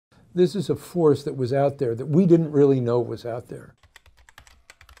This is a force that was out there that we didn't really know was out there.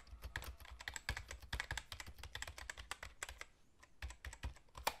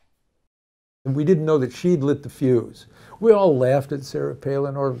 And we didn't know that she'd lit the fuse. We all laughed at Sarah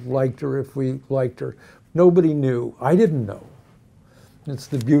Palin or liked her if we liked her. Nobody knew. I didn't know. It's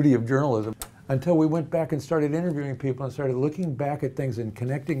the beauty of journalism. Until we went back and started interviewing people and started looking back at things and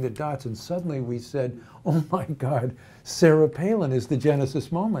connecting the dots, and suddenly we said, oh my God, Sarah Palin is the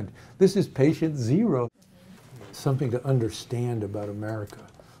Genesis moment. This is patient zero. Something to understand about America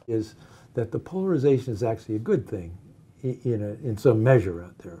is that the polarization is actually a good thing in some measure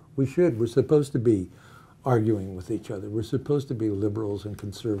out there. We're supposed to be arguing with each other. We're supposed to be liberals and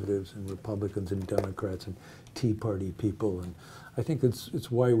conservatives and Republicans and Democrats and Tea Party people. And I think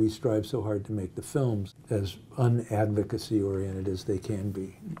it's why we strive so hard to make the films as un-advocacy oriented as they can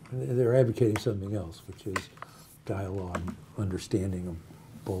be. They're advocating something else, which is dialogue, understanding of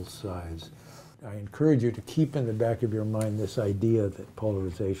both sides. I encourage you to keep in the back of your mind this idea that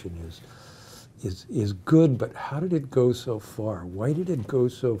polarization is good, but how did it go so far? Why did it go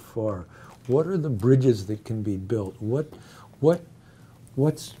so far? What are the bridges that can be built? What's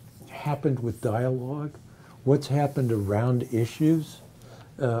happened with dialogue? What's happened around issues?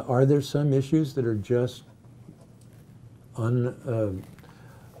 Are there some issues that are just are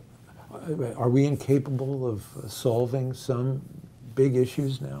we incapable of solving some big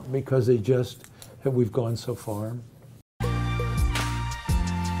issues now because we've gone so far?